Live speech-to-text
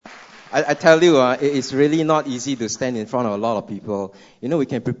I tell you, it's really not easy to stand in front of a lot of people. We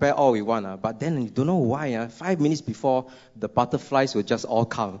can prepare all we want, but then you don't know why. 5 minutes before, the butterflies will just all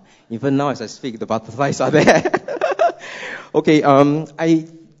come. Even now as I speak, the butterflies are there. Okay, I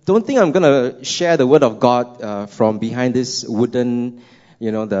don't think I'm going to share the word of God from behind this wooden,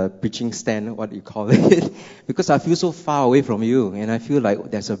 the preaching stand, what you call it, because I feel so far away from you, and I feel like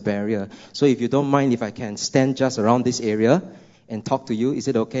there's a barrier. So if you don't mind, if I can stand just around this area and talk to you, is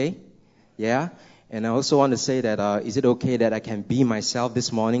it okay? Yeah? And I also want to say that, is it okay that I can be myself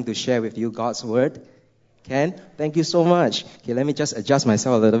this morning to share with you God's word? Can? Thank you so much. Okay, let me just adjust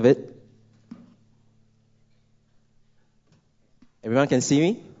myself a little bit. Everyone can see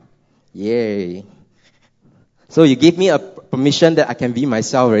me? Yay. So you give me a permission that I can be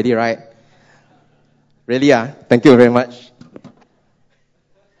myself already, right? Really? Thank you very much.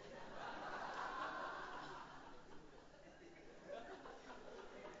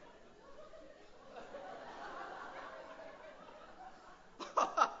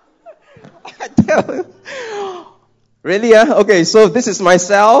 I tell you. Really? Okay, so this is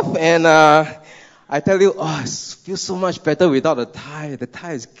myself, and I tell you, I feel so much better without a tie. The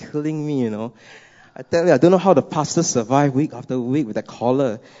tie is killing me, I tell you, I don't know how the pastors survive week after week with that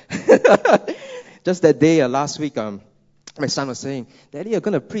collar. Just that day, last week, my son was saying, Daddy, you're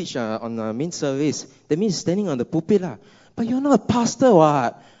going to preach on the main service. That means standing on the pulpit. But you're not a pastor,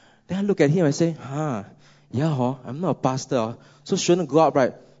 what? Then I look at him and say, yeah, I'm not a pastor. So shouldn't go up,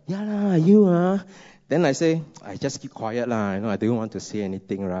 right? Yeah, you. Then I say, I just keep quiet. I don't want to say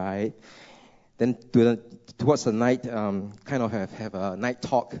anything, right? Then towards the night, kind of have a night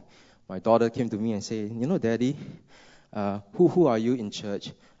talk. My daughter came to me and said, Daddy, who are you in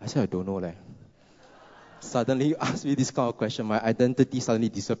church? I said, I don't know. Suddenly you ask me this kind of question, my identity suddenly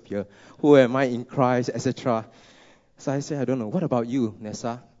disappear. Who am I in Christ, etc. So I said, I don't know. What about you,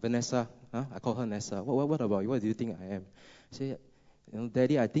 Vanessa? I call her Nessa. What about you? What do you think I am? I say,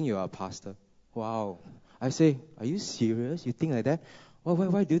 Daddy, I think you are a pastor. Wow. I say, are you serious? You think like that?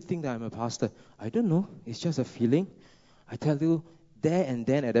 Why do you think that I'm a pastor? I don't know. It's just a feeling. I tell you, there and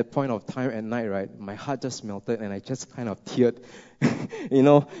then at that point of time at night, right, my heart just melted and I just kind of teared,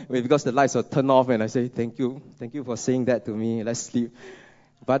 because the lights were turned off and I say, thank you for saying that to me, let's sleep.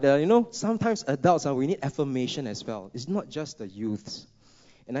 But, sometimes adults, we need affirmation as well. It's not just the youths.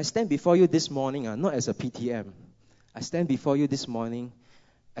 And I stand before you this morning, not as a PTM. I stand before you this morning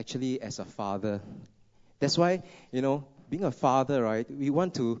actually as a father. That's why, being a father, right, we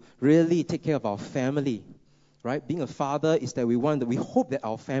want to really take care of our family. Right? Being a father is that we hope that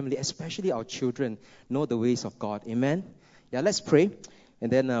our family, especially our children, know the ways of God. Amen? Yeah, let's pray,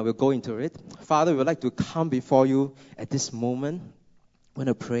 and then we'll go into it. Father, we would like to come before you at this moment. We want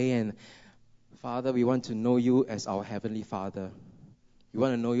to pray, and Father, we want to know you as our Heavenly Father. We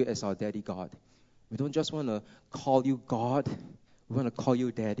want to know you as our Daddy God. We don't just want to call you God. We want to call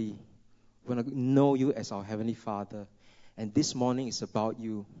you Daddy. We want to know you as our Heavenly Father. And this morning is about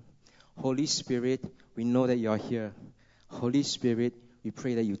you. Holy Spirit, we know that you're here. Holy Spirit, we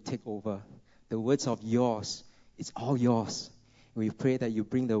pray that you take over. The words of yours, it's all yours. We pray that you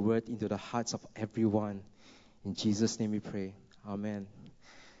bring the word into the hearts of everyone. In Jesus' name we pray. Amen.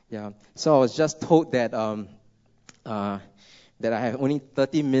 Yeah. So I was just told that that I have only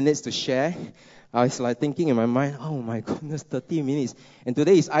 30 minutes to share. I was like thinking in my mind, oh my goodness, 30 minutes. And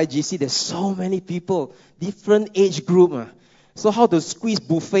today is IGC. There's so many people, different age group. So how to squeeze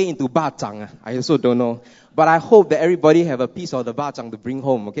buffet into bacang? I also don't know. But I hope that everybody have a piece of the bacang to bring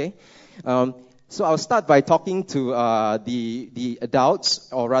home, okay? So I'll start by talking to the adults,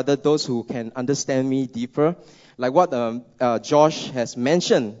 or rather those who can understand me deeper. Like what Josh has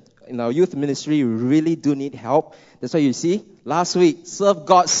mentioned, in our youth ministry, we really do need help. That's why you see, last week, serve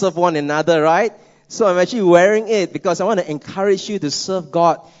God, serve one another, right? So I'm actually wearing it because I want to encourage you to serve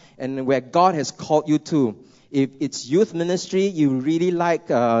God and where God has called you to. If it's youth ministry, you really like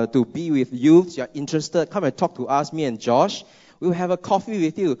to be with youths, you're interested, come and talk to us, me and Josh. We'll have a coffee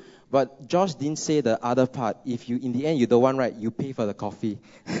with you. But Josh didn't say the other part. If you, in the end, you don't want, right, you pay for the coffee.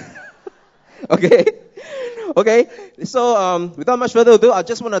 Okay? Okay? So, without much further ado, I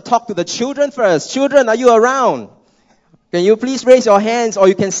just want to talk to the children first. Children, are you around? Can you please raise your hands, or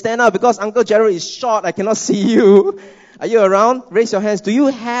you can stand up because Uncle Gerald is short. I cannot see you. Are you around? Raise your hands. Do you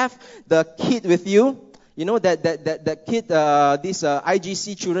have the kit with you? You know that kit, this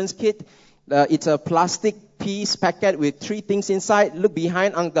IGC children's kit. It's a plastic piece packet with 3 things inside. Look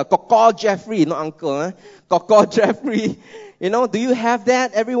behind Uncle. Coco Jeffrey, not Uncle. Coco Jeffrey. Do you have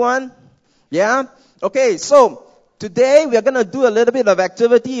that, everyone? Yeah? Okay, so today we are going to do a little bit of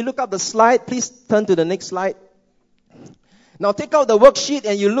activity. You look up the slide. Please turn to the next slide. Now take out the worksheet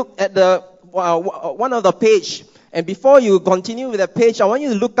and you look at the one of the page. And before you continue with the page, I want you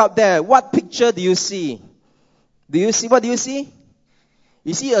to look up there. What picture do you see? What do you see?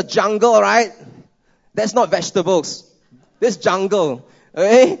 You see a jungle, right? That's not vegetables. This jungle.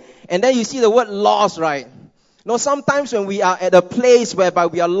 Okay? And then you see the word lost, right? Now sometimes when we are at a place whereby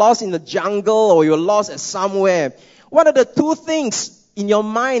we are lost in the jungle or you're lost at somewhere, what are the two things in your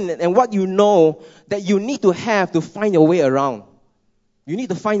mind and what you know that you need to have to find your way around? You need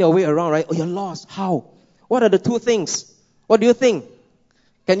to find your way around, right? Oh, you're lost. How? What are the two things? What do you think?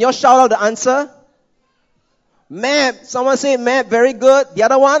 Can you all shout out the answer? Map. Someone say map. Very good. The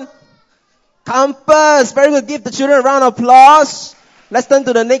other one? Compass. Very good. Give the children a round of applause. Let's turn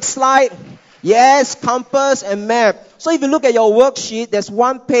to the next slide. Yes, compass and map. So if you look at your worksheet, there's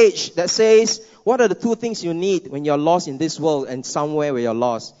one page that says, what are the two things you need when you're lost in this world and somewhere where you're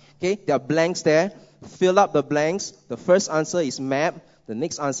lost? Okay, there are blanks there. Fill up the blanks. The first answer is map. The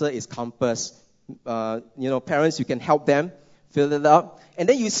next answer is compass. Parents, you can help them fill it up. And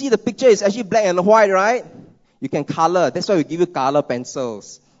then you see the picture is actually black and white, right? You can color. That's why we give you color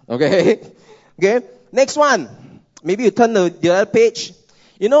pencils. Okay? Okay? Next one. Maybe you turn to the other page.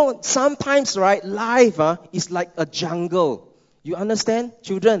 Sometimes, right, life is like a jungle. You understand,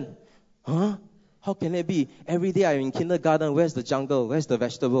 children? Huh? How can it be? Every day I'm in kindergarten, where's the jungle? Where's the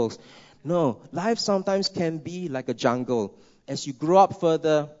vegetables? No, life sometimes can be like a jungle. As you grow up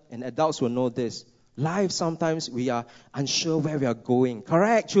further, and adults will know this, life sometimes we are unsure where we are going.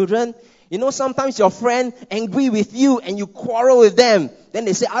 Correct, children? Sometimes your friend angry with you and you quarrel with them. Then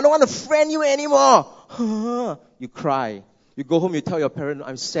they say, I don't want to friend you anymore. You cry. You go home, you tell your parent,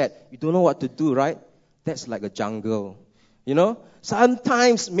 I'm sad. You don't know what to do, right? That's like a jungle.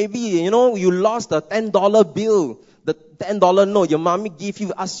 Sometimes maybe, you lost the $10 bill, the $10 note your mommy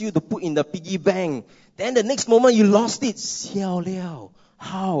asked you to put in the piggy bank. Then the next moment you lost it. Xiao liao.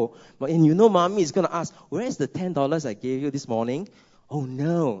 How? And mommy is going to ask, where's the $10 I gave you this morning? Oh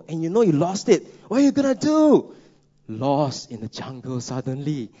no. And you lost it. What are you going to do? Lost in the jungle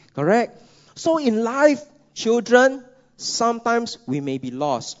suddenly. Correct? So in life, children, sometimes we may be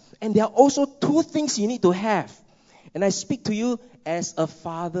lost. And there are also two things you need to have. And I speak to you as a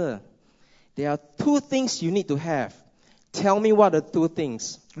father. There are two things you need to have. Tell me what are two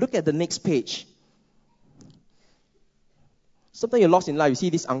things. Look at the next page. Sometimes you're lost in life. You see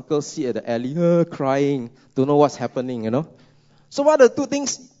this uncle sit at the alley, crying. Don't know what's happening, So what are the two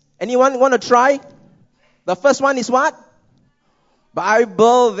things? Anyone want to try? The first one is what?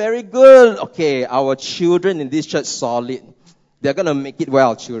 Bible. Very good. Okay, our children in this church, solid. They're going to make it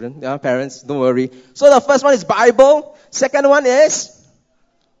well, children. Yeah, parents, don't worry. So the first one is Bible. Second one is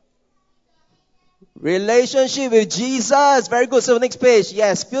relationship with Jesus. Very good. So next page.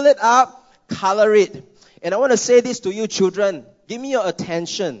 Yes, fill it up, color it. And I want to say this to you, children. Give me your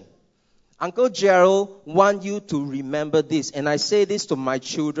attention. Uncle Gerald wants you to remember this. And I say this to my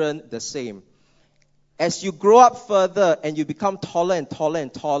children the same. As you grow up further and you become taller and taller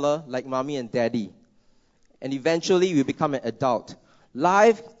and taller, like mommy and daddy, and eventually you become an adult,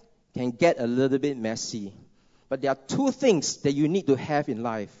 life can get a little bit messy. But there are two things that you need to have in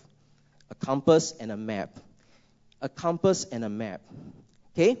life. A compass and a map. A compass and a map.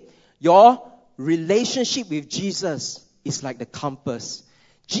 Okay? Your relationship with Jesus is like the compass.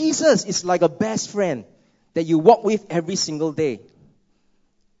 Jesus is like a best friend that you walk with every single day.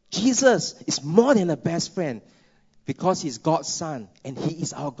 Jesus is more than a best friend because he's God's son and he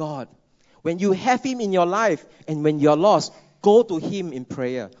is our God. When you have him in your life and when you're lost, go to him in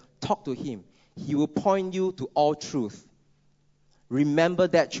prayer. Talk to him. He will point you to all truth. Remember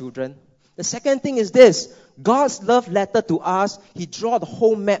that, children. The second thing is this. God's love letter to us, he draw the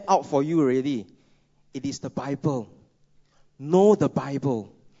whole map out for you already. It is the Bible. Know the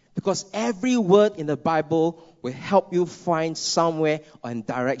Bible. Because every word in the Bible will help you find somewhere and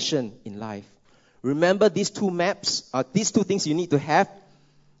direction in life. Remember these two maps, these two things you need to have.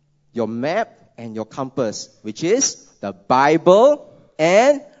 Your map and your compass, which is the Bible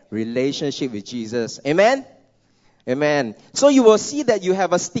and relationship with Jesus. Amen? Amen. So you will see that you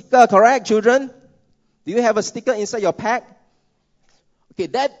have a sticker, correct, children? Do you have a sticker inside your pack? Okay,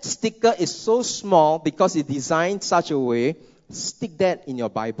 that sticker is so small because it's designed such a way. Stick that in your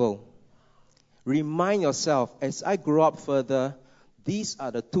Bible. Remind yourself, as I grow up further, these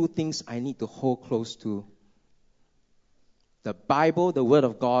are the two things I need to hold close to. The Bible, the Word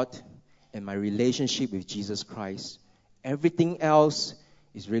of God, and my relationship with Jesus Christ. Everything else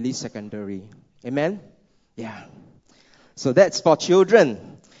is really secondary. Amen? Yeah. So that's for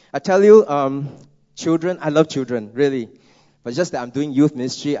children. I tell you, children, I love children, really. But just that I'm doing youth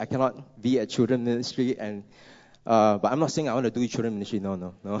ministry, I cannot be at children ministry. And But I'm not saying I want to do children ministry. No.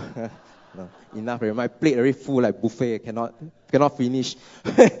 No. Enough. My plate already full like buffet. Cannot finish.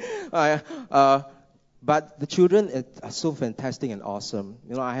 But the children are so fantastic and awesome.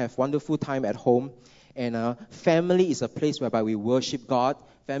 I have wonderful time at home. And family is a place whereby we worship God.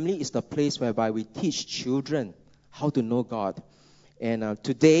 Family is the place whereby we teach children how to know God. And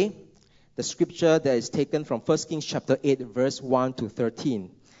today, the scripture that is taken from 1 Kings chapter 8, verse 1 to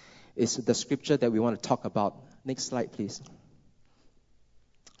 13 is the scripture that we want to talk about. Next slide, please.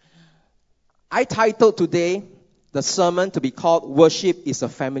 I titled today the sermon to be called Worship is a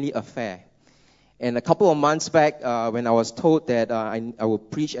Family Affair. And a couple of months back, when I was told that I would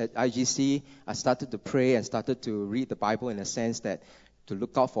preach at IGC, I started to pray and started to read the Bible in a sense that to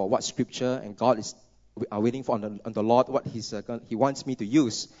look out for what scripture and God is waiting for on the Lord, what He wants me to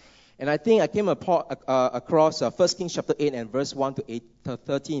use. And I think I came across 1 Kings chapter 8 and verse 1 to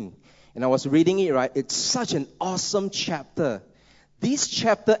 13. And I was reading it, right? It's such an awesome chapter. This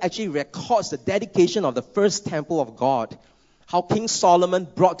chapter actually records the dedication of the first temple of God. How King Solomon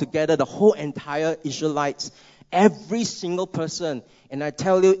brought together the whole entire Israelites, every single person. And I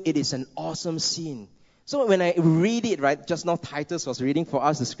tell you, it is an awesome scene. So when I read it, right, just now Titus was reading for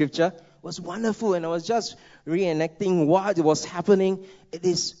us the scripture, it was wonderful. And I was just reenacting what was happening. It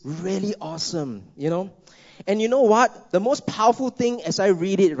is really awesome, And you know what? The most powerful thing as I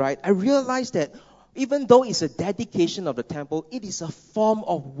read it, right, I realized that even though it's a dedication of the temple, it is a form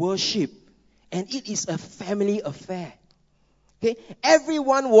of worship. And it is a family affair. Okay?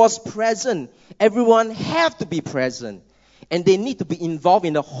 Everyone was present. Everyone have to be present. And they need to be involved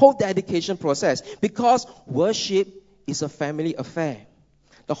in the whole dedication process because worship is a family affair.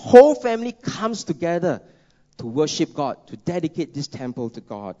 The whole family comes together to worship God, to dedicate this temple to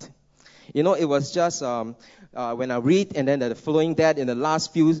God. It was just when I read and then following that in the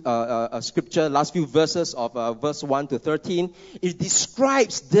last few scripture, last few verses of verse 1 to 13, it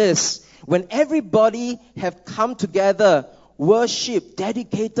describes this. When everybody have come together, worship,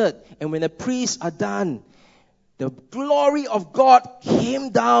 dedicated, and when the priests are done, the glory of God came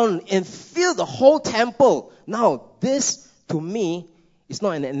down and filled the whole temple. Now, this to me is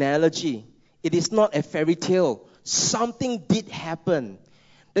not an analogy. It is not a fairy tale. Something did happen.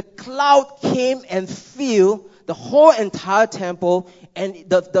 The cloud came and filled the whole entire temple, and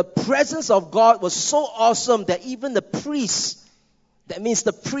the presence of God was so awesome that even the priests, that means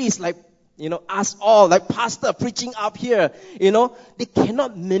the priests, like, us all, like pastor preaching up here, they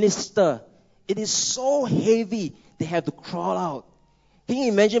cannot minister. It is so heavy, they have to crawl out. Can you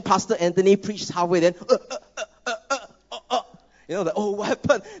imagine Pastor Anthony preached halfway, then, what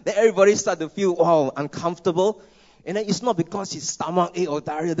happened? Then everybody start to feel, uncomfortable. And then it's not because his stomach ache or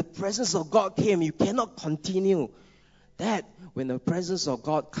diarrhea. The presence of God came. You cannot continue. That, when the presence of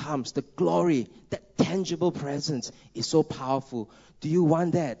God comes, the glory, that tangible presence is so powerful. Do you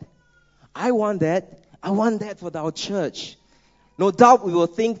want that? I want that. I want that for our church. No doubt we will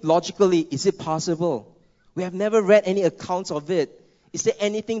think logically, is it possible? We have never read any accounts of it. Is there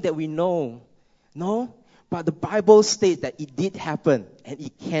anything that we know? No? But the Bible states that it did happen and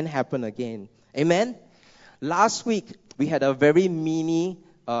it can happen again. Amen? Last week, we had a very mini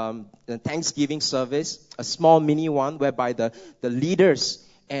Thanksgiving service, a small mini one, whereby the leaders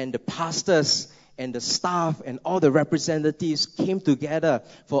and the pastors and the staff and all the representatives came together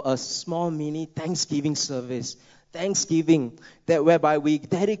for a small mini Thanksgiving service. Thanksgiving, that whereby we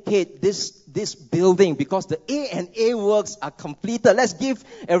dedicate this building because the A&A works are completed. Let's give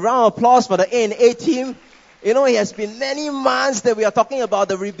a round of applause for the A&A team. It has been many months that we are talking about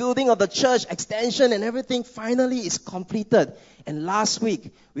the rebuilding of the church, extension and everything finally is completed. And last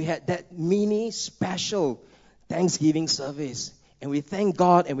week, we had that mini special Thanksgiving service. And we thank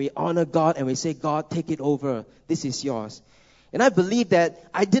God and we honor God and we say, God, take it over. This is yours. And I believe that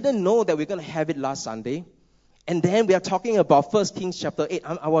I didn't know that we're going to have it last Sunday. And then we are talking about 1 Kings chapter 8.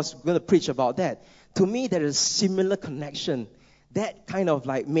 I was going to preach about that. To me, there is a similar connection. That kind of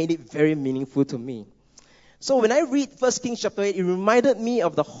made it very meaningful to me. So when I read 1 Kings chapter 8, it reminded me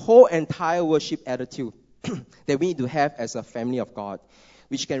of the whole entire worship attitude that we need to have as a family of God,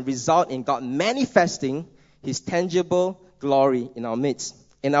 which can result in God manifesting His tangible glory in our midst.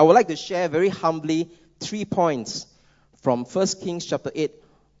 And I would like to share very humbly 3 points from 1 Kings chapter 8,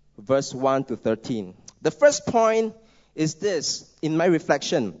 verse 1 to 13. The first point is this, in my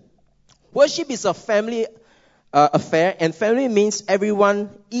reflection. Worship is a family affair, and family means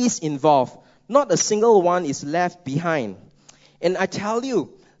everyone is involved. Not a single one is left behind. And I tell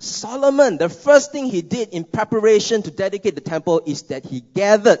you, Solomon, the first thing he did in preparation to dedicate the temple is that he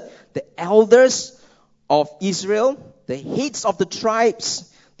gathered the elders of Israel, the heads of the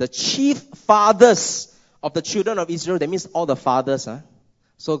tribes, the chief fathers of the children of Israel, that means all the fathers.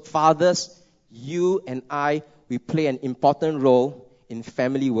 So fathers, you and I, we play an important role in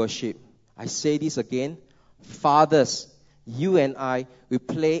family worship. I say this again. Fathers, you and I, we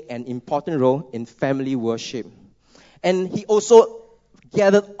play an important role in family worship. And he also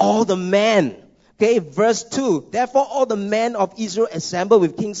gathered all the men. Okay, verse 2. Therefore all the men of Israel assembled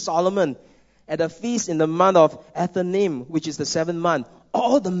with King Solomon at a feast in the month of Ethanim, which is the 7th month.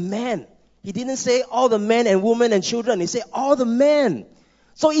 All the men. He didn't say all the men and women and children. He said all the men.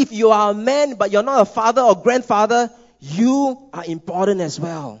 So if you are a man but you're not a father or grandfather, you are important as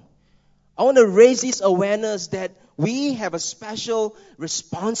well. I want to raise this awareness that we have a special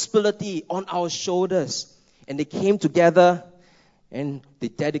responsibility on our shoulders. And they came together and they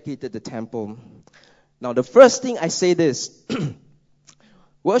dedicated the temple. Now the first thing I say this,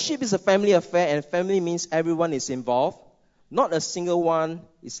 worship is a family affair, and family means everyone is involved. Not a single one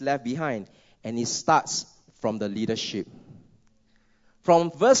is left behind. And it starts from the leadership.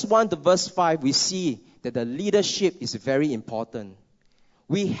 From verse 1 to verse 5, we see that the leadership is very important.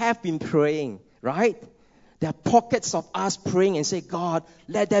 We have been praying, right? There are pockets of us praying and say, God,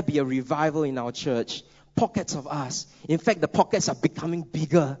 let there be a revival in our church. Pockets of us. In fact, the pockets are becoming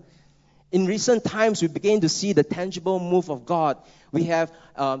bigger. In recent times, we begin to see the tangible move of God. We have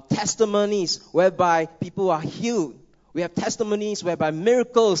testimonies whereby people are healed. We have testimonies whereby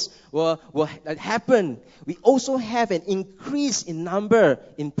miracles will happen. We also have an increase in number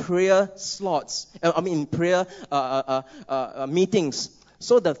in prayer slots. In prayer meetings.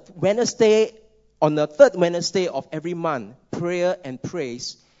 So on the third Wednesday of every month, prayer and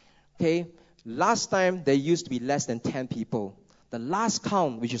praise. Okay, last time there used to be less than 10 people. The last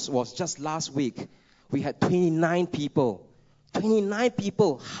count, which was just last week, we had 29 people. 29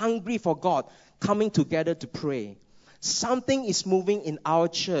 people hungry for God, coming together to pray. Something is moving in our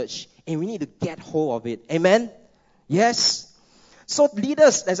church, and we need to get hold of it. Amen? Yes? So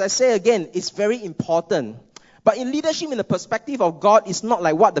leaders, as I say again, is very important. But in leadership, in the perspective of God, it's not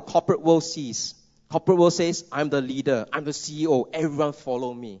like what the corporate world sees. Corporate world says, I'm the leader, I'm the CEO, everyone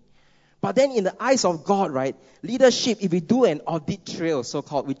follow me. But then in the eyes of God, right, leadership, if we do an audit trail,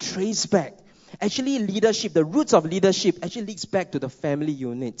 so-called, we trace back. Actually, leadership, the roots of leadership actually leads back to the family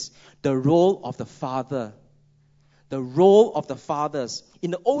units. The role of the father. The role of the fathers.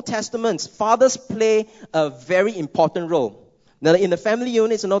 In the Old Testament, fathers play a very important role. Now, in the family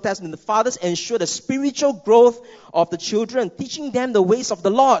units in the Old Testament, the fathers ensure the spiritual growth of the children, teaching them the ways of the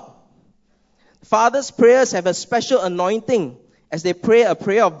Lord. Fathers' prayers have a special anointing as they pray a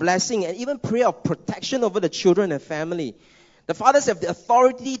prayer of blessing and even prayer of protection over the children and family. The fathers have the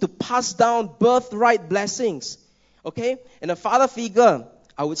authority to pass down birthright blessings. Okay? And the father figure,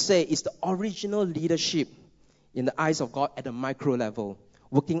 I would say, is the original leadership in the eyes of God at the micro level.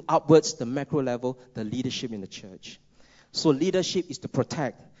 Working upwards, the macro level, the leadership in the church. So leadership is to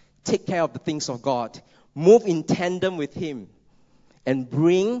protect, take care of the things of God, move in tandem with Him, and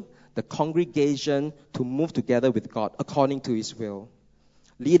bring the congregation to move together with God according to His will.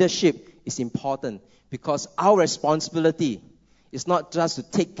 Leadership is important because our responsibility is not just to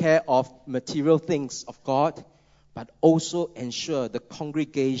take care of material things of God, but also ensure the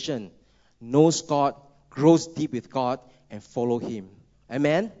congregation knows God, grows deep with God, and follow Him.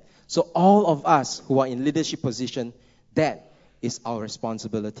 Amen? So all of us who are in leadership position, that is our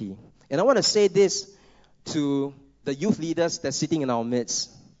responsibility. And I want to say this to the youth leaders that's sitting in our midst.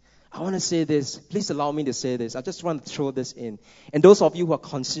 I want to say this. Please allow me to say this. I just want to throw this in. And those of you who are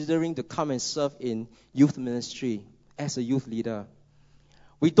considering to come and serve in youth ministry as a youth leader,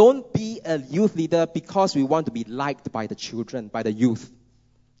 we don't be a youth leader because we want to be liked by the children, by the youth.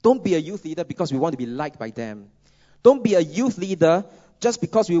 Don't be a youth leader because we want to be liked by them. Don't be a youth leader just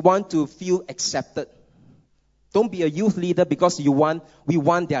because we want to feel accepted. Don't be a youth leader because we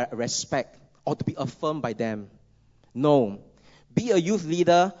want their respect or to be affirmed by them. No. Be a youth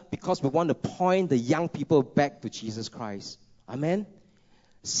leader because we want to point the young people back to Jesus Christ. Amen?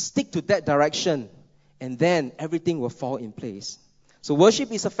 Stick to that direction, and then everything will fall in place. So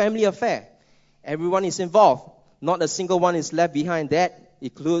worship is a family affair. Everyone is involved. Not a single one is left behind. That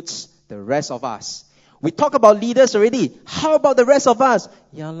includes the rest of us. We talk about leaders already. How about the rest of us?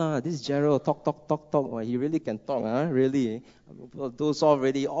 Yeah lah, this is Gerald. Talk. Oh, he really can talk, huh? Really. Those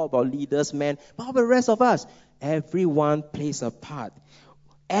already all about leaders, man. But how about the rest of us? Everyone plays a part.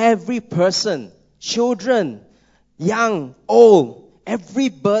 Every person, children, young, old,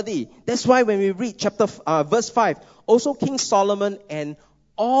 everybody. That's why when we read verse 5, also King Solomon and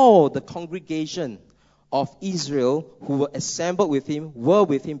all the congregation of Israel who were assembled with him were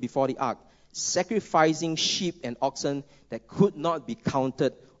with him before the ark, sacrificing sheep and oxen that could not be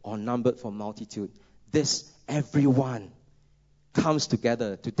counted or numbered for multitude. everyone comes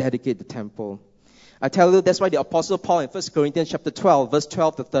together to dedicate the temple. I tell you, that's why the Apostle Paul in 1 Corinthians chapter 12, verse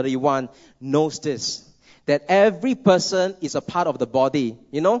 12 to 31 knows this. That every person is a part of the body.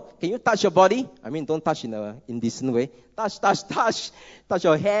 You know, can you touch your body? I mean, don't touch in an indecent way. Touch. Touch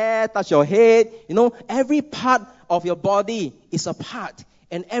your hair, touch your head. You know, every part of your body is a part.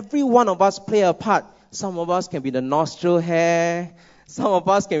 And every one of us play a part. Some of us can be the nostril hair. Some of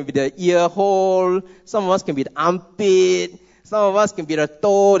us can be the ear hole. Some of us can be the armpit. Some of us can be the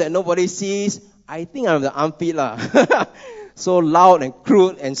toe that nobody sees. I think I'm the armpit lah. So loud and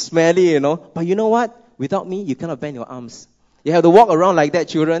crude and smelly, you know. But you know what? Without me, you cannot bend your arms. You have to walk around like that,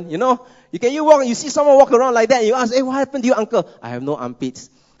 children. You know, you see someone walk around like that, and you ask, hey, what happened to you, uncle? I have no armpits.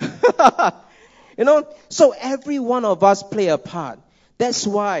 You know, so every one of us play a part. That's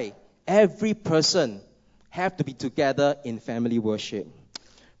why every person have to be together in family worship.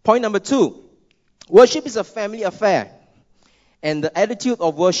 Point number 2, worship is a family affair. And the attitude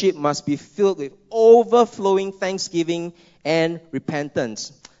of worship must be filled with overflowing thanksgiving and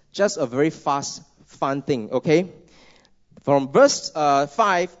repentance. Just a very fast, fun thing, okay? From verse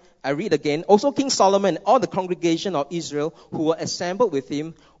 5, I read again. Also King Solomon and all the congregation of Israel who were assembled with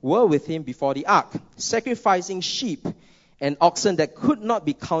him were with him before the ark, sacrificing sheep and oxen that could not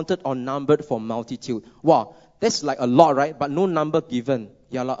be counted or numbered for multitude. Wow, that's like a lot, right? But no number given.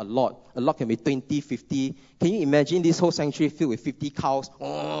 Yeah, a lot. A lot can be 20, 50. Can you imagine this whole sanctuary filled with 50 cows?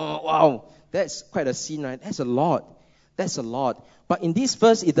 Oh, wow. That's quite a scene, right? That's a lot. That's a lot. But in this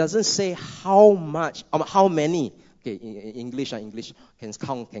verse, it doesn't say how much, how many. Okay, English can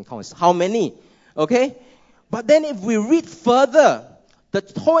count. How many? Okay? But then if we read further, the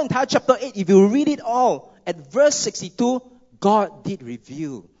whole entire chapter 8, if you read it all, at verse 62, God did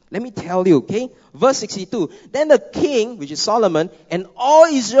reveal. Let me tell you, okay? Verse 62. Then the king, which is Solomon, and all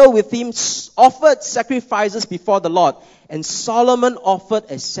Israel with him offered sacrifices before the Lord. And Solomon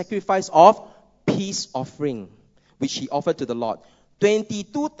offered a sacrifice of peace offering, which he offered to the Lord.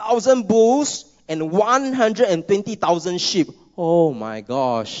 22,000 bulls and 120,000 sheep. Oh my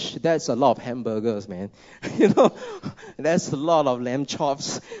gosh, that's a lot of hamburgers, man. You know, that's a lot of lamb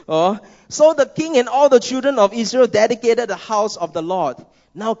chops. So the king and all the children of Israel dedicated the house of the Lord.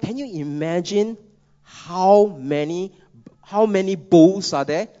 Now, can you imagine how many bulls are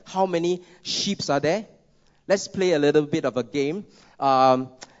there? How many sheep are there? Let's play a little bit of a game.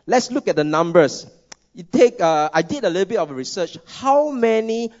 Let's look at the numbers. I did a little bit of research. How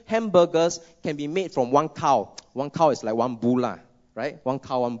many hamburgers can be made from one cow? One cow is like one bull, right? One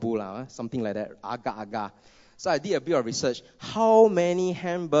cow, one bull, something like that. Aga. So I did a bit of research. How many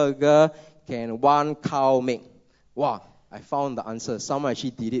hamburger can one cow make? Wow, I found the answer. Someone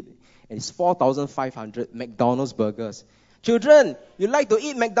actually did it. And it's 4,500 McDonald's burgers. Children, you like to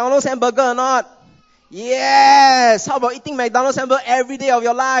eat McDonald's hamburger or not? Yes! How about eating McDonald's hamburger every day of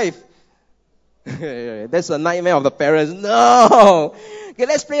your life? That's a nightmare of the parents. No! Okay,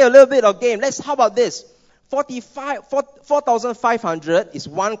 let's play a little bit of game. How about this? 4,500 is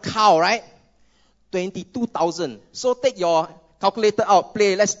one cow, right? 22,000. So take your calculator out,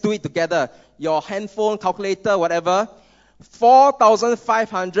 play, let's do it together. Your handphone, calculator, whatever.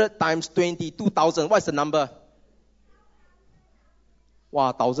 4,500 times 22,000. What's the number?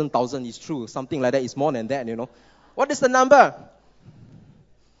 Wow, 1,000 is true. Something like that is more than that, you know. What is the number?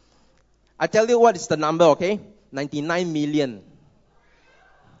 I tell you what is the number, okay? 99 million.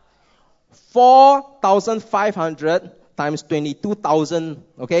 4,500 times 22,000,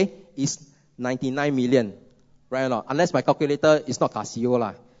 okay, is 99 million. Right or not? Unless my calculator is not Casio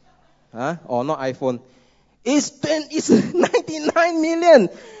lah. Or not iPhone. It's 99 million.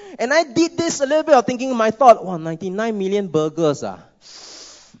 And I did this a little bit of thinking in my thought, wow, 99 million burgers.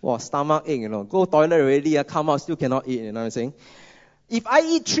 Wow, stomach ache, you know. Go toilet already, come out, still cannot eat, you know what I'm saying? If I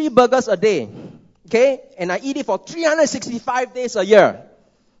eat 3 burgers a day, okay, and I eat it for 365 days a year,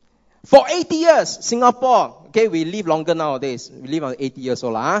 for 80 years, Singapore, okay, we live longer nowadays. We live on 80 years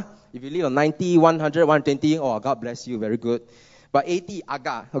old. If you live on 90, 100, 120, oh, God bless you, very good. But 80,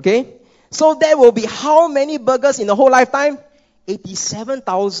 aga, okay? So there will be how many burgers in the whole lifetime?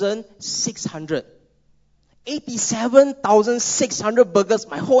 87,600. 87,600 burgers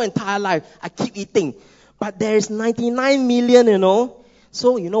my whole entire life. I keep eating. But there is 99 million, you know.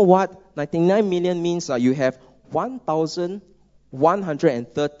 So you know what? 99 million means you have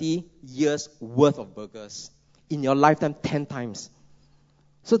 1,130 years worth of burgers. In your lifetime, 10 times.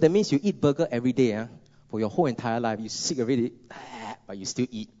 So that means you eat burger every day for your whole entire life. You're sick already, but you still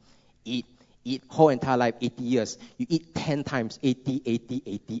eat. Whole entire life, 80 years. You eat 10 times, 80.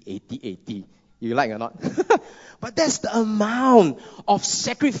 You like or not? But that's the amount of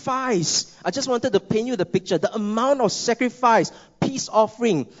sacrifice. I just wanted to paint you the picture. The amount of sacrifice, peace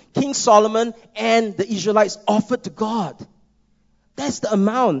offering, King Solomon and the Israelites offered to God. That's the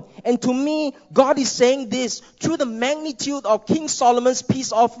amount. And to me, God is saying this through the magnitude of King Solomon's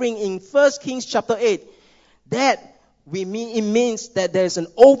peace offering in 1 Kings chapter 8. That it means that there's an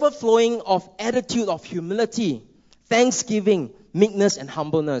overflowing of attitude of humility, thanksgiving, meekness, and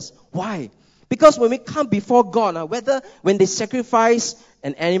humbleness. Why? Because when we come before God, whether when they sacrifice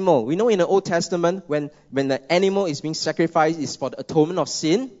an animal, we know in the Old Testament, when the animal is being sacrificed, is for the atonement of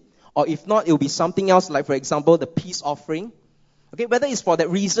sin, or if not, it will be something else, like for example, the peace offering. Okay, whether it's for that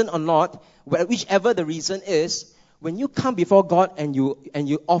reason or not, whichever the reason is, when you come before God and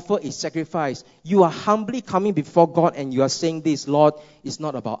you offer a sacrifice, you are humbly coming before God and you are saying this, Lord, it's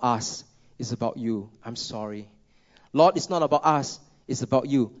not about us, it's about you. I'm sorry. Lord, it's not about us, it's about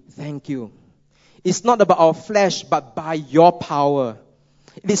you. Thank you. It's not about our flesh, but by your power.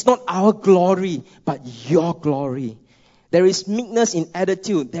 It is not our glory, but your glory. There is meekness in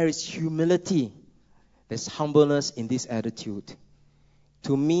attitude. There is humility. There's humbleness in this attitude.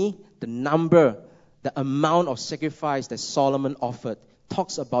 To me, the amount of sacrifice that Solomon offered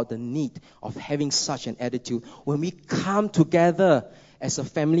talks about the need of having such an attitude when we come together as a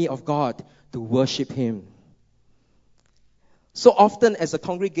family of God to worship Him. So often as a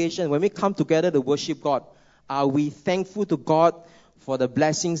congregation, when we come together to worship God, are we thankful to God for the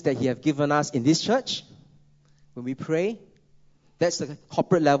blessings that He has given us in this church? When we pray, that's the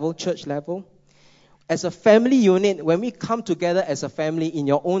corporate level, church level. As a family unit, when we come together as a family in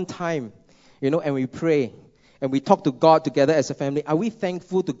your own time, and we pray, and we talk to God together as a family, are we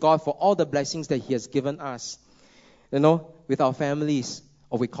thankful to God for all the blessings that He has given us? With our families,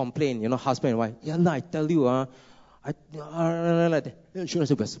 or we complain, husband and wife, I tell you,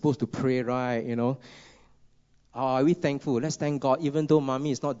 we're supposed to pray, right, Are we thankful? Let's thank God. Even though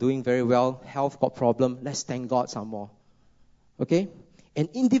mommy is not doing very well, health got problem, let's thank God some more. Okay? And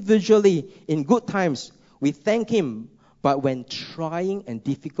individually, in good times, we thank Him. But when trying and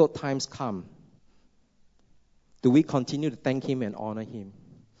difficult times come, do we continue to thank Him and honor Him?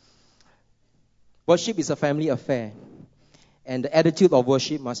 Worship is a family affair. And the attitude of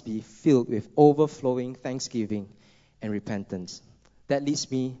worship must be filled with overflowing thanksgiving and repentance. That leads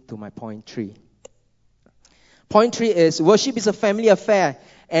me to my point 3. Point 3 is worship is a family affair,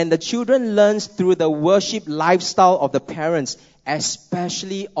 and the children learn through the worship lifestyle of the parents,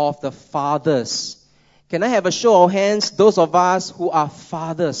 especially of the fathers. Can I have a show of hands, those of us who are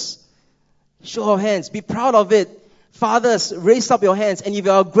fathers? Show of hands, be proud of it. Fathers, raise up your hands. And if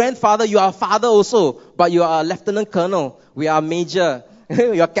you're a grandfather, you are a father also, but you are a lieutenant colonel. We are major.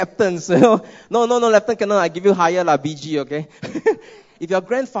 You're captains. No, lieutenant colonel, I give you higher BG, okay? If you're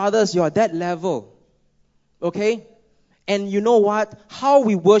grandfathers, you are that level. Okay? And you know what? How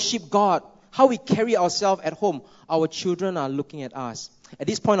we worship God, how we carry ourselves at home, our children are looking at us. At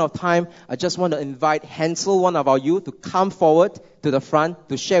this point of time, I just want to invite Hansel, one of our youth, to come forward to the front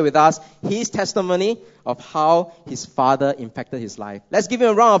to share with us his testimony of how his father impacted his life. Let's give him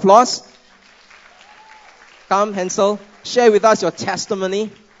a round of applause. Come, Hansel, share with us your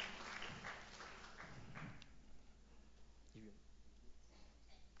testimony.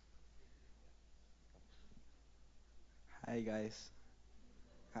 Hi guys.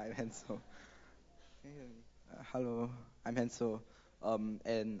 Hi, I'm Hansel. Hello, I'm Hansel.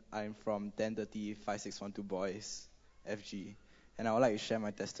 And I'm from 1030-5612 Boys, FG. And I would like to share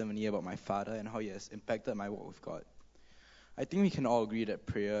my testimony about my father and how he has impacted my walk with God. I think we can all agree that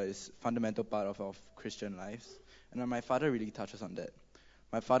prayer is a fundamental part of our Christian lives. And my father really touches on that.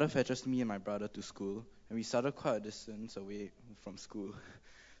 My father fetches me and my brother to school, and we started quite a distance away from school.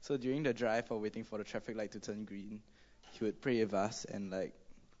 So during the drive or waiting for the traffic light to turn green, he would pray with us and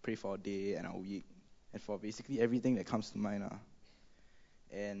pray for our day and our week and for basically everything that comes to mind.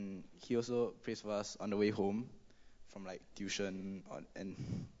 And he also prays for us on the way home from tuition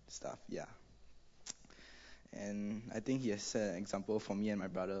and stuff, yeah. And I think he has set an example for me and my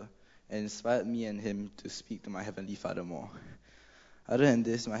brother and inspired me and him to speak to my Heavenly Father more. Other than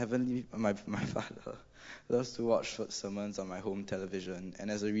this, my father loves to watch sermons on my home television,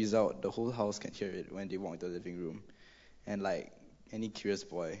 and as a result, the whole house can hear it when they walk into the living room. And like any curious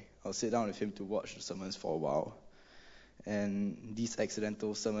boy, I'll sit down with him to watch the sermons for a while. And this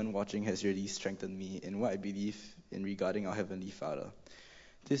accidental sermon watching has really strengthened me in what I believe in regarding our Heavenly Father.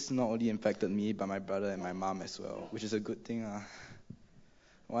 This not only impacted me, but my brother and my mom as well, which is a good thing.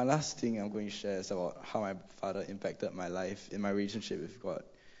 One last thing I'm going to share is about how my father impacted my life in my relationship with God.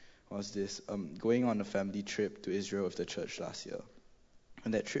 Was this going on a family trip to Israel with the church last year.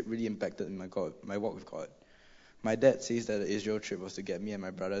 And that trip really impacted my walk with God. My dad says that the Israel trip was to get me and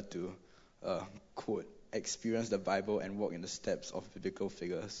my brother to, quote, experience the Bible and walk in the steps of biblical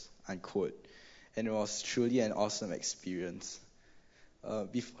figures, unquote. And it was truly an awesome experience.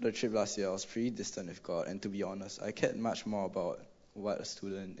 Before the trip last year, I was pretty distant with God, and to be honest, I cared much more about what a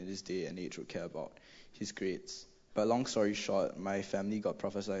student in this day and age would care about, his grades. But long story short, my family got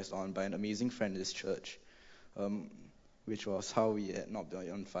prophesied on by an amazing friend in this church, which was how we had not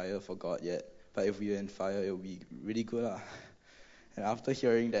been on fire for God yet. But if we were on fire, it would be really good. And after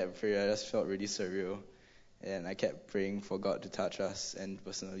hearing that prayer, I just felt really surreal. And I kept praying for God to touch us and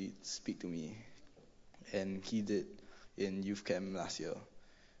personally speak to me. And he did in youth camp last year.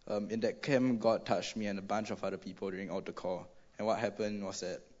 In that camp, God touched me and a bunch of other people during altar call. And what happened was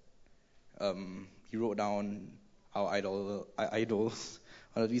that he wrote down our idols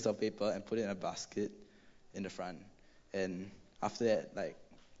on a piece of paper and put it in a basket in the front. And after that,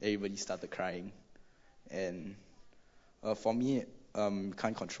 everybody started crying. And for me,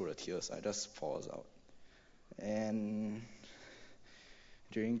 can't control the tears. I just pours out. And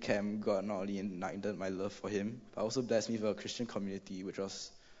during camp, God not only ignited my love for him, but also blessed me with a Christian community, which was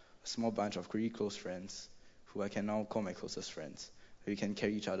a small bunch of really close friends, who I can now call my closest friends. We can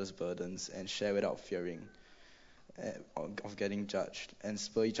carry each other's burdens and share without fearing of getting judged, and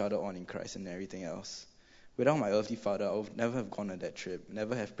spur each other on in Christ and everything else. Without my earthly father, I would never have gone on that trip,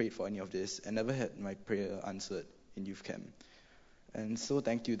 never have prayed for any of this, and never had my prayer answered in youth camp. And so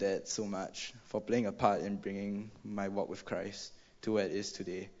thank you, Dad, so much for playing a part in bringing my walk with Christ to where it is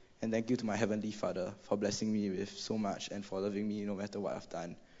today. And thank you to my Heavenly Father for blessing me with so much and for loving me no matter what I've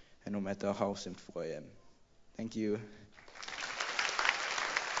done and no matter how sinful I am. Thank you.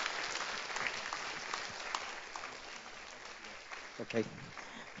 Okay.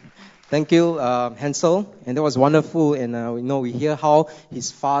 Thank you, Hansel. And that was wonderful. And we hear how his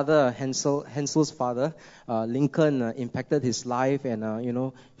father, Hansel's father, Lincoln, impacted his life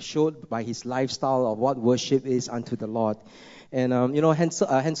and showed by his lifestyle of what worship is unto the Lord. And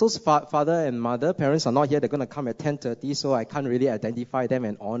Hansel's father and mother, parents are not here. They're going to come at 10:30, so I can't really identify them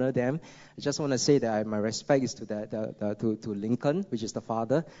and honor them. I just want to say that my respect is to Lincoln, which is the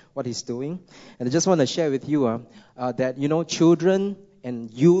father, what he's doing. And I just want to share with you that children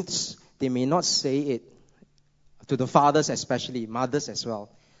and youths, they may not say it to the fathers, especially mothers as well.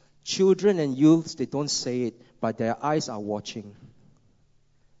 Children and youths, they don't say it, but their eyes are watching.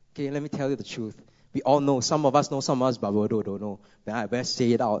 Okay, let me tell you the truth. We all know, some of us know, some of us but we don't know. But I better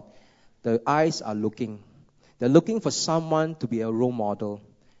say it out. The eyes are looking. They're looking for someone to be a role model.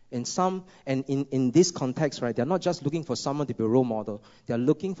 And in this context, right, they're not just looking for someone to be a role model. They're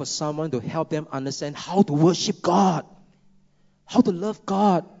looking for someone to help them understand how to worship God, how to love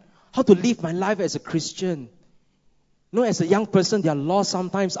God, how to live my life as a Christian. As a young person, they are lost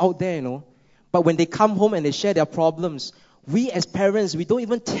sometimes out there, But when they come home and they share their problems, we as parents, we don't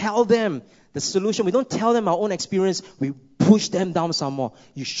even tell them the solution. We don't tell them our own experience. We push them down some more.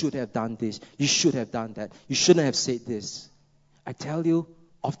 You should have done this. You should have done that. You shouldn't have said this. I tell you,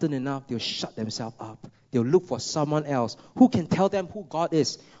 often enough, they'll shut themselves up. They'll look for someone else who can tell them who God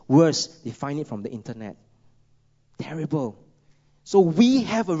is. Worse, they find it from the internet. Terrible. So we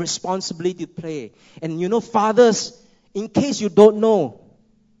have a responsibility to play. And fathers, in case you don't know,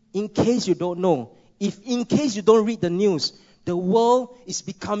 if in case you don't read the news, the world is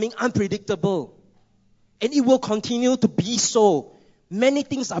becoming unpredictable. And it will continue to be so. Many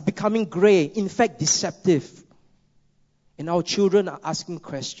things are becoming gray, in fact deceptive. And our children are asking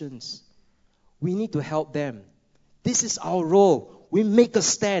questions. We need to help them. This is our role. We make a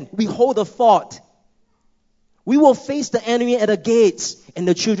stand. We hold a fort. We will face the enemy at the gates, and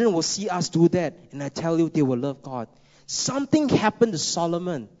the children will see us do that. And I tell you, they will love God. Something happened to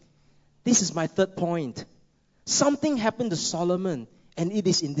Solomon. This is my third point. Something happened to Solomon, and it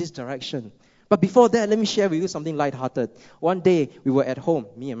is in this direction. But before that, let me share with you something lighthearted. One day, we were at home,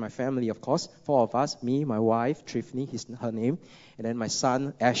 me and my family, of course, 4 of us, me, my wife, Trifney, her name, and then my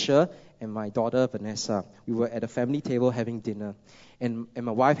son, Asher, and my daughter, Vanessa. We were at a family table having dinner, and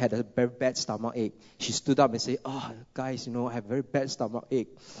my wife had a very bad stomach ache. She stood up and said, guys, I have very bad stomach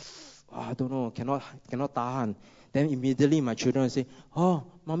ache. I don't know, cannot tahan. Then immediately my children say,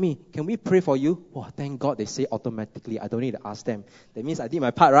 Mommy, can we pray for you? Thank God they say automatically. I don't need to ask them. That means I did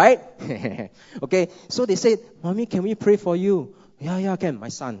my part, right? Okay, so they said, Mommy, can we pray for you? Yeah, can, my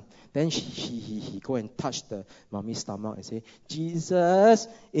son. Then he go and touch the mommy's stomach and say, Jesus,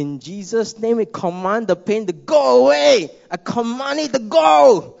 in Jesus' name, we command the pain to go away. I command it to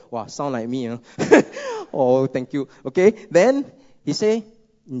go. Wow, sound like me, huh? Oh, thank you. Okay, then he say,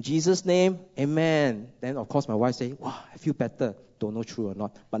 in Jesus' name, amen. Then, of course, my wife say, I feel better. don't know true or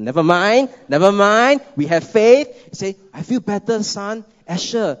not. But never mind. We have faith. He say, I feel better, son.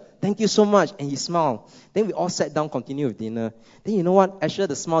 Asher, thank you so much. And he smiled. Then we all sat down, continue with dinner. Then you know what? Asher,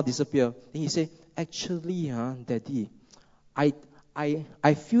 the smile disappeared. Then he say, actually, Daddy, I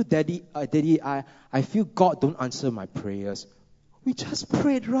feel, Daddy, I feel God don't answer my prayers. We just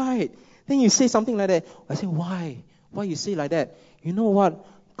prayed, right? Then you say something like that. I say, why? Why you say like that? You know what?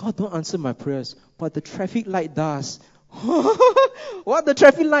 God don't answer my prayers, but the traffic light does. What, the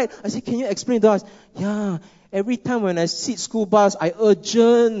traffic light? I say, can you explain to us? Yeah, every time when I sit school bus, I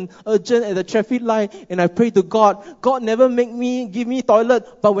urgent at the traffic light, and I pray to God. God never give me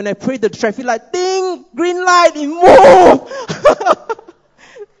toilet, but when I pray the traffic light, ding, green light, it move.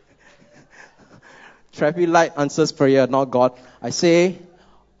 Traffic light answers prayer, not God. I say,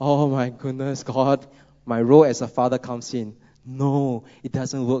 oh my goodness, God, my role as a father comes in. No, it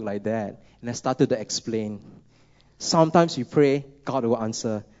doesn't work like that. And I started to explain. Sometimes we pray, God will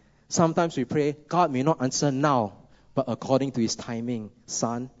answer. Sometimes we pray, God may not answer now, but according to His timing.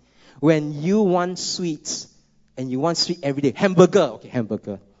 Son, when you want sweets, and you want sweet every day, hamburger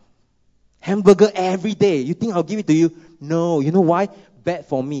every day, you think I'll give it to you? No, you know why? Bad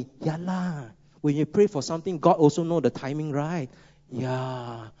for me. Yeah lah. When you pray for something, God also know the timing, right?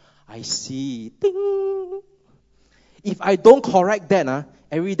 Yeah, I see. Ding. If I don't correct that,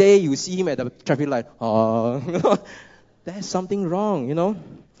 every day you see him at the traffic light. There's something wrong,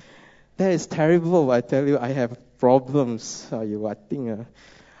 That is terrible, I tell you. I have problems.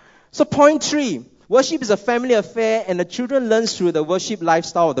 So point 3, worship is a family affair, and the children learn through the worship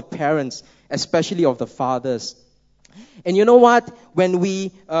lifestyle of the parents, especially of the fathers. And you know what? When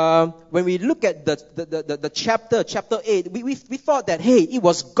we look at the chapter 8, we thought that, hey, it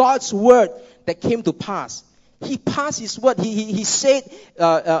was God's word that came to pass. He passed His word. He said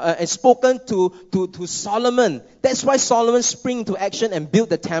and spoken to Solomon. That's why Solomon sprang into action and built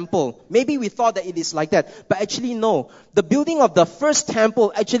the temple. Maybe we thought that it is like that, but actually no. The building of the first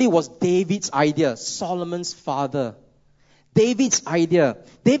temple actually was David's idea, Solomon's father. David's idea.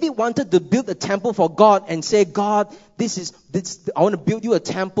 David wanted to build a temple for God and say, God, this I want to build you a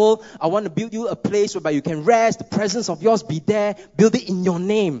temple. I want to build you a place whereby you can rest. The presence of yours be there. Build it in your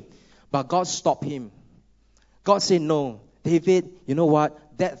name. But God stopped him. God said, no, David, you know what?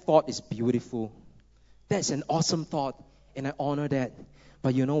 That thought is beautiful. That's an awesome thought, and I honor that.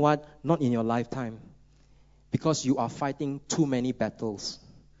 But you know what? Not in your lifetime. Because you are fighting too many battles.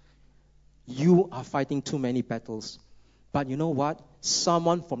 You are fighting too many battles. But you know what?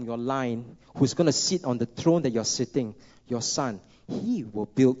 Someone from your line who's going to sit on the throne that you're sitting, your son, he will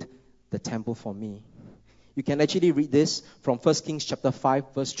build the temple for me. You can actually read this from 1 Kings chapter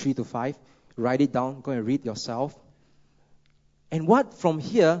 5, verse 3 to 5. Write it down. Go and read yourself. And what from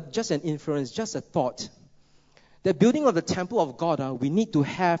here, just an inference, just a thought. The building of the temple of God, we need to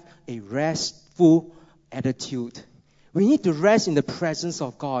have a restful attitude. We need to rest in the presence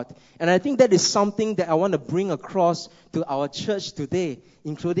of God. And I think that is something that I want to bring across to our church today,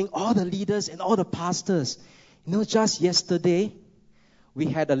 including all the leaders and all the pastors. Just yesterday, we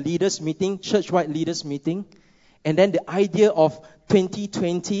had a leaders meeting, church-wide leaders meeting. And then the idea of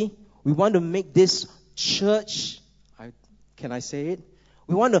 2020, we want to make this church, can I say it?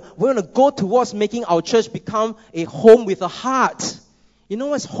 We want to go towards making our church become a home with a heart. You know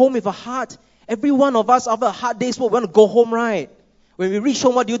what's home with a heart? Every one of us, after a hard day's work, we want to go home, right? When we reach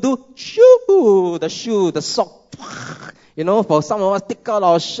home, what do? The sock. For some of us, take out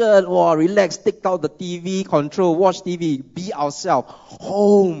our shirt, relax, take out the TV, control, watch TV, be ourselves.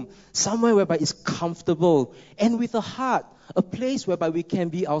 Home, somewhere whereby it's comfortable. And with a heart, a place whereby we can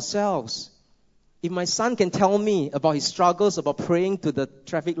be ourselves. If my son can tell me about his struggles, about praying to the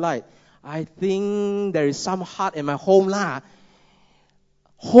traffic light, I think there is some heart in my home lah.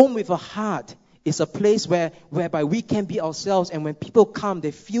 Home with a heart is a place whereby we can be ourselves, and when people come,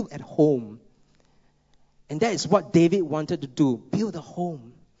 they feel at home. And that is what David wanted to do, build a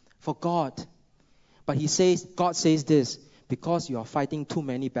home for God. But God says this, because you are fighting too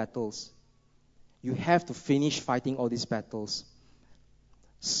many battles, you have to finish fighting all these battles.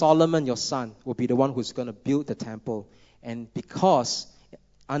 Solomon, your son, will be the one who's going to build the temple. And because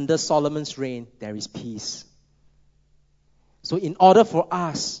under Solomon's reign, there is peace. So in order for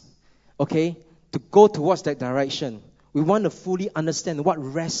us, to go towards that direction, we want to fully understand what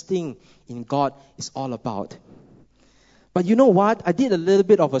resting in God is all about. But you know what? I did a little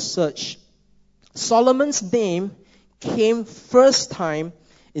bit of a search. Solomon's name came first time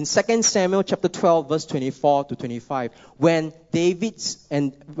in 2 Samuel chapter 12, verse 24 to 25, when David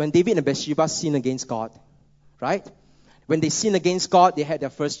and Bathsheba sinned against God. Right? When they sinned against God, they had their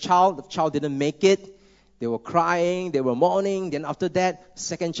first child. The child didn't make it. They were crying, they were mourning. Then after that,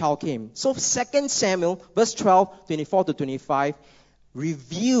 second child came. So 2 Samuel, verse 12, 24 to 25,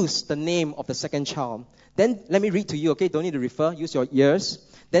 reveals the name of the second child. Then let me read to you, okay? Don't need to refer. Use your ears.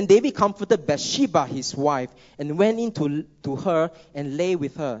 Then David comforted Bathsheba, his wife, and went in to her and lay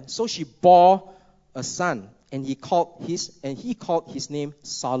with her. So she bore a son, and he called his name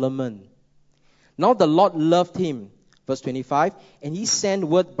Solomon. Now the Lord loved him. Verse 25, and he sent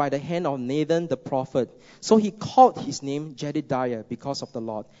word by the hand of Nathan the prophet. So he called his name Jedidiah because of the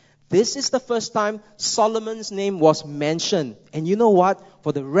Lord. This is the first time Solomon's name was mentioned. And you know what?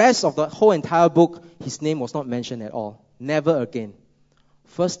 For the rest of the whole entire book, his name was not mentioned at all. Never again.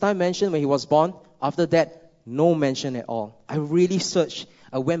 First time mentioned when he was born. After that, no mention at all. I really searched.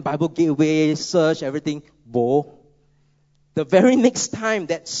 I went Bible Gateway, searched everything. The very next time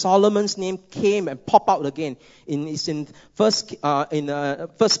that Solomon's name came and popped out again, it's in First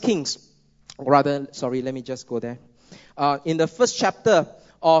Kings. Let me just go there. In the first chapter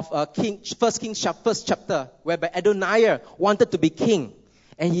of First Kings, first chapter, whereby Adoniah wanted to be king,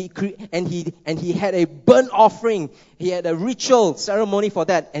 and he had a burnt offering, he had a ritual ceremony for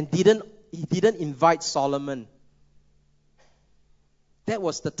that, and he didn't invite Solomon. That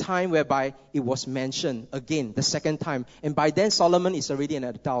was the time whereby it was mentioned again, the second time. And by then, Solomon is already an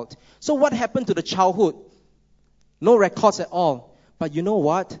adult. So what happened to the childhood? No records at all. But you know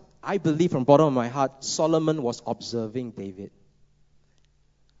what? I believe from the bottom of my heart, Solomon was observing David.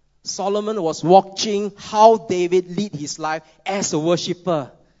 Solomon was watching how David lead his life as a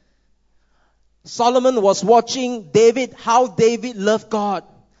worshipper. Solomon was watching David, how David loved God.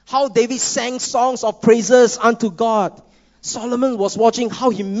 How David sang songs of praises unto God. Solomon was watching how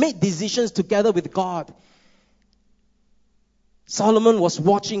he made decisions together with God. Solomon was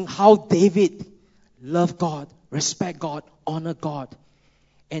watching how David loved God, respect God, honor God.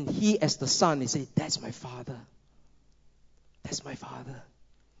 And he, as the son, he said, that's my father. That's my father.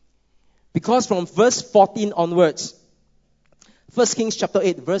 Because from verse 14 onwards, 1 Kings chapter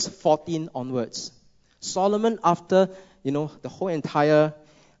 8, verse 14 onwards, Solomon, after, the whole entire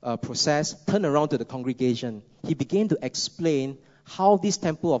process, turned around to the congregation. He began to explain how this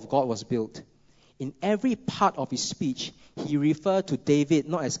temple of God was built. In every part of his speech, he referred to David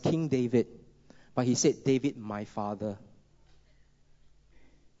not as King David, but he said, David, my father.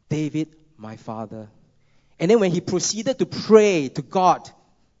 David, my father. And then when he proceeded to pray to God,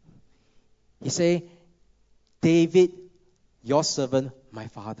 he said, David, your servant, my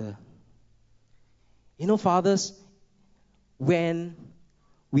father. Fathers, when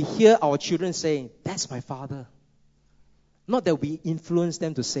we hear our children saying, that's my father. Not that we influence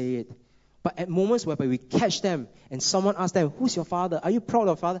them to say it, but at moments whereby we catch them and someone asks them, who's your father? Are you proud of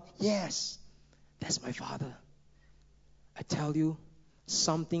your father? Yes, that's my father. I tell you,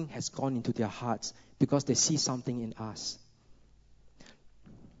 something has gone into their hearts because they see something in us.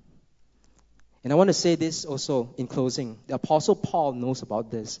 And I want to say this also in closing. The Apostle Paul knows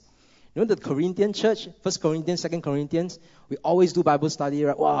about this. The Corinthian church, 1 Corinthians, 2 Corinthians, we always do Bible study,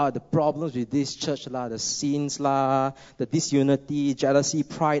 right? Wow, the problems with this church, the sins, the disunity, jealousy,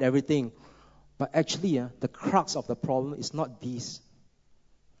 pride, everything. But actually, the crux of the problem is not these.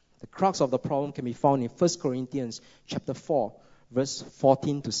 The crux of the problem can be found in 1 Corinthians chapter 4, verse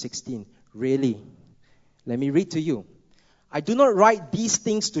 14 to 16. Really. Let me read to you. I do not write these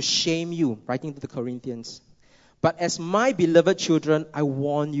things to shame you, writing to the Corinthians. But as my beloved children, I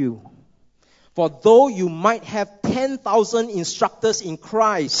warn you. For though you might have 10,000 instructors in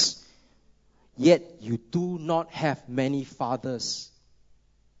Christ, yet you do not have many fathers.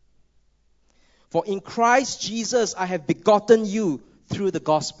 For in Christ Jesus I have begotten you through the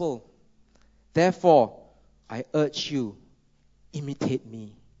gospel. Therefore, I urge you, imitate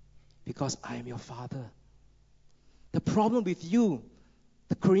me, because I am your father. The problem with you,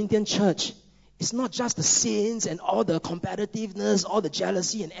 the Corinthian church, is not just the sins and all the competitiveness, all the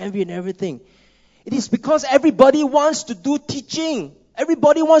jealousy and envy and everything. It is because everybody wants to do teaching.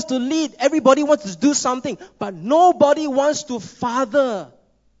 Everybody wants to lead. Everybody wants to do something. But nobody wants to father.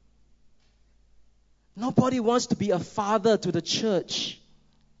 Nobody wants to be a father to the church.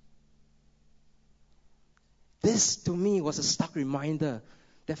 This, to me, was a stark reminder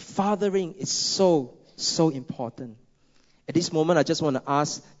that fathering is so, so important. At this moment, I just want to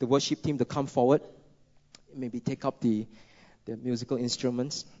ask the worship team to come forward. Maybe take up the musical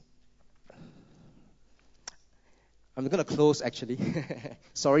instruments. I'm going to close, actually.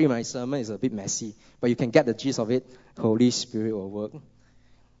 Sorry, my sermon is a bit messy, but you can get the gist of it. Holy Spirit will work.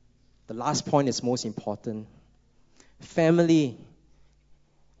 The last point is most important. Family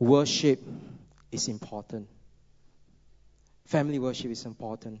worship is important. Family worship is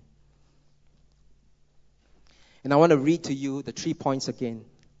important. And I want to read to you the 3 points again.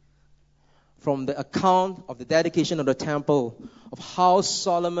 From the account of the dedication of the temple, of how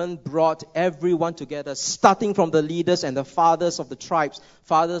Solomon brought everyone together, starting from the leaders and the fathers of the tribes,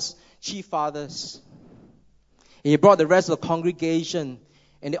 fathers, chief fathers. And he brought the rest of the congregation,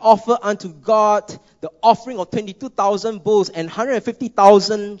 and they offered unto God the offering of 22,000 bulls and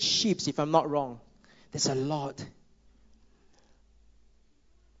 150,000 sheep, if I'm not wrong. That's a lot.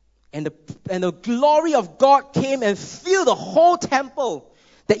 And the glory of God came and filled the whole temple,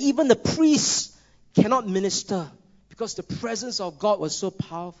 that even the priests cannot minister because the presence of God was so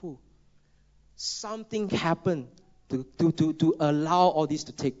powerful. Something happened to allow all this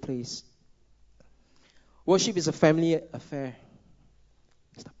to take place. Worship is a family affair.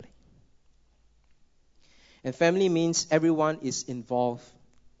 Stop playing. And family means everyone is involved.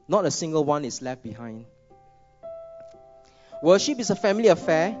 Not a single one is left behind. Worship is a family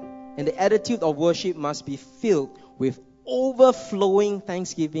affair, and the attitude of worship must be filled with overflowing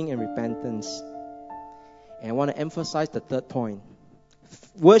thanksgiving and repentance. And I want to emphasize the third point.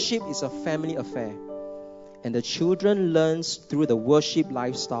 Worship is a family affair, and the children learn through the worship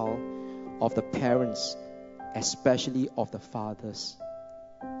lifestyle of the parents, especially of the fathers.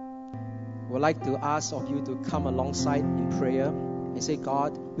 I would like to ask of you to come alongside in prayer and say,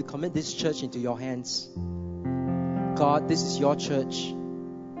 God, we commit this church into your hands. God, this is your church.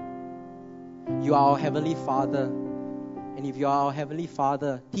 You are our Heavenly Father. And if you are our Heavenly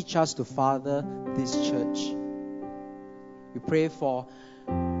Father, teach us to father this church. We pray for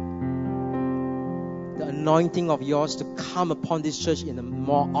the anointing of yours to come upon this church in a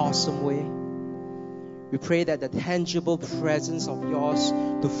more awesome way. We pray that the tangible presence of yours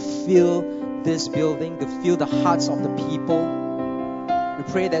to fill this building, to fill the hearts of the people. We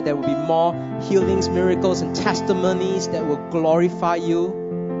pray that there will be more healings, miracles, and testimonies that will glorify you.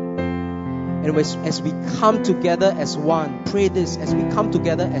 And as we come together as one, pray this, as we come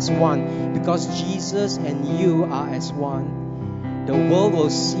together as one, because Jesus and you are as one, the world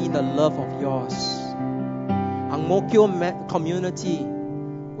will see the love of yours. Ang Mo Kio community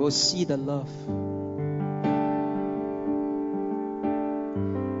will see the love.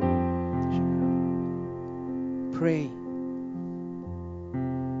 Pray.